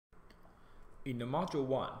In the Module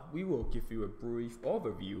 1, we will give you a brief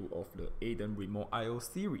overview of the ADAM Remote I/O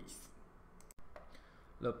series.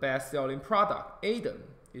 The best-selling product, ADAM,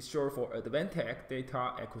 is short for Advantech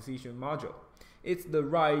Data Acquisition Module. It's the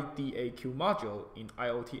right DAQ module in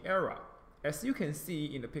IoT era. As you can see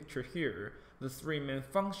in the picture here, the three main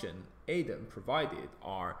functions ADAM provided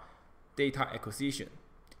are data acquisition,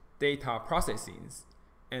 data processing,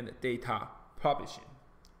 and data publishing.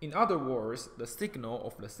 In other words, the signal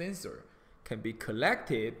of the sensor can be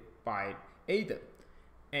collected by ADAM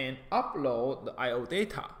and upload the I/O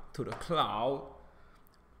data to the cloud.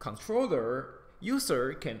 Controller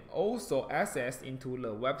user can also access into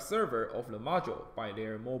the web server of the module by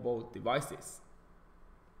their mobile devices.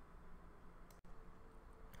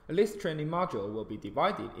 This training module will be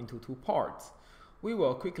divided into two parts. We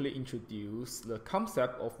will quickly introduce the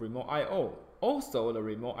concept of Remote I/O, also the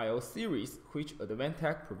Remote I/O series which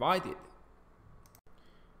Advantech provided.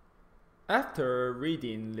 After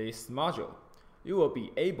reading this module, you will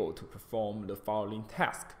be able to perform the following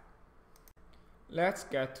task. Let's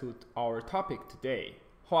get to our topic today.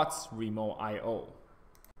 What's Remote I/O?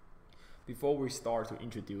 Before we start to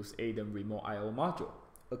introduce ADAM Remote I/O module,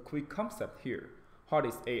 a quick concept here. What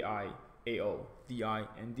is AI, AO, DI,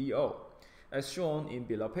 and DO? As shown in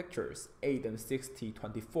below pictures, ADAM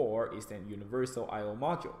 6024 is an universal I/O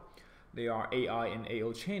module. There are AI and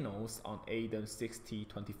AO channels on ADAM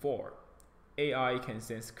 6024. AI can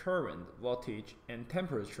sense current, voltage, and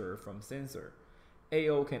temperature from sensor.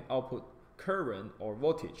 AO can output current or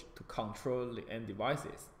voltage to control the end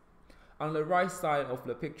devices. On the right side of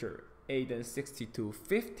the picture, ADAM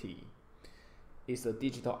 6250 is a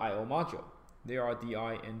digital I/O module. There are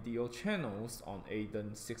DI and DO channels on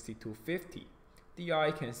ADAM 6250.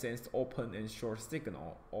 DI can sense open and short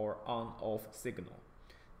signal or on-off signal.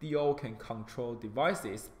 DO can control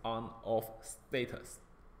devices on-off status.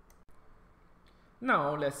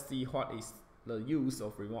 Now let's see what is the use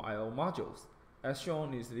of Remote I/O modules. As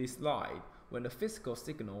shown in this slide, when the physical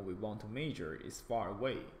signal we want to measure is far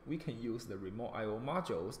away, we can use the Remote I/O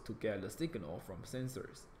modules to get the signal from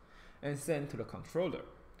sensors and send to the controller.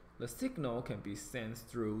 The signal can be sent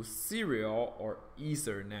through serial or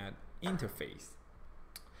Ethernet interface.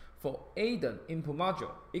 For ADAM input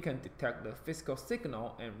module, it can detect the physical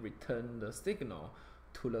signal and return the signal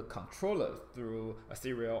to the controller through a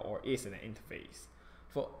serial or Ethernet interface.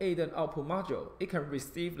 For ADAM output module, it can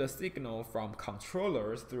receive the signal from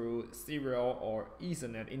controllers through serial or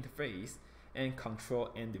Ethernet interface and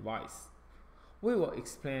control end device. We will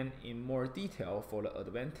explain in more detail for the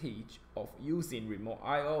advantage of using Remote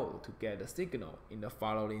I/O to get the signal in the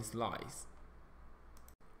following slides.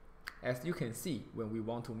 As you can see, when we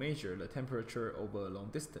want to measure the temperature over a long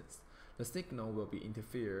distance, the signal will be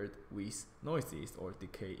interfered with noises or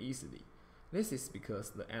decay easily. This is because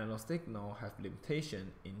the analog signal have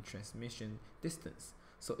limitation in transmission distance,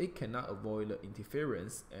 so it cannot avoid the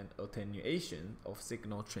interference and attenuation of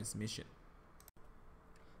signal transmission.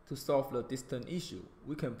 To solve the distance issue,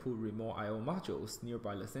 we can put Remote I/O modules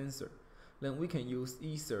nearby the sensor. Then we can use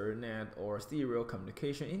Ethernet or serial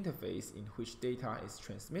communication interface in which data is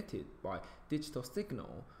transmitted by digital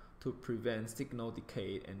signal to prevent signal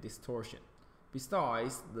decay and distortion.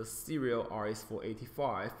 Besides, the serial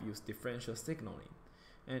RS485 use differential signaling,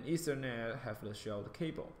 and Ethernet have the shared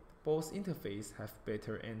cable. Both interfaces have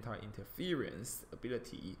better anti-interference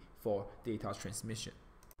ability for data transmission.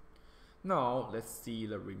 Now let's see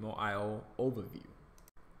the Remote I/O overview.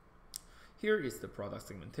 Here is the product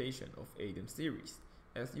segmentation of ADAM series.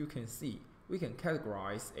 As you can see, we can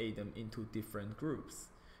categorize ADAM into different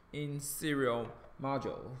groups. In serial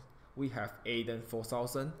module, we have ADAM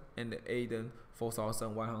 4000 and the ADAM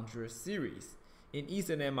 4100 series. In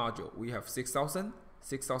Ethernet module, we have 6000,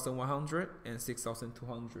 6100, and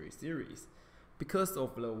 6200 series. Because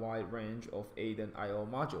of the wide range of ADAM I/O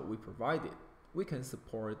module we provided, we can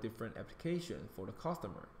support different applications for the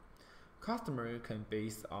customer. Customer can,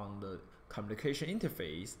 based on the communication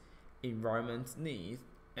interface, environment needs,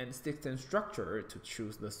 and system structure, to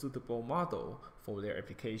choose the suitable model for their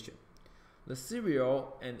application. The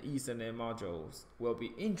serial and Ethernet modules will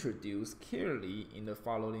be introduced clearly in the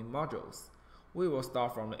following modules. We will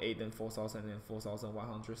start from the ADAM 4000 and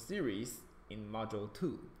 4100 series in Module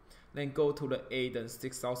 2, then go to the ADAM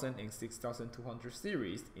 6000 and 6200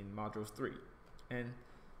 series in Module 3. And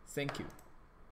thank you.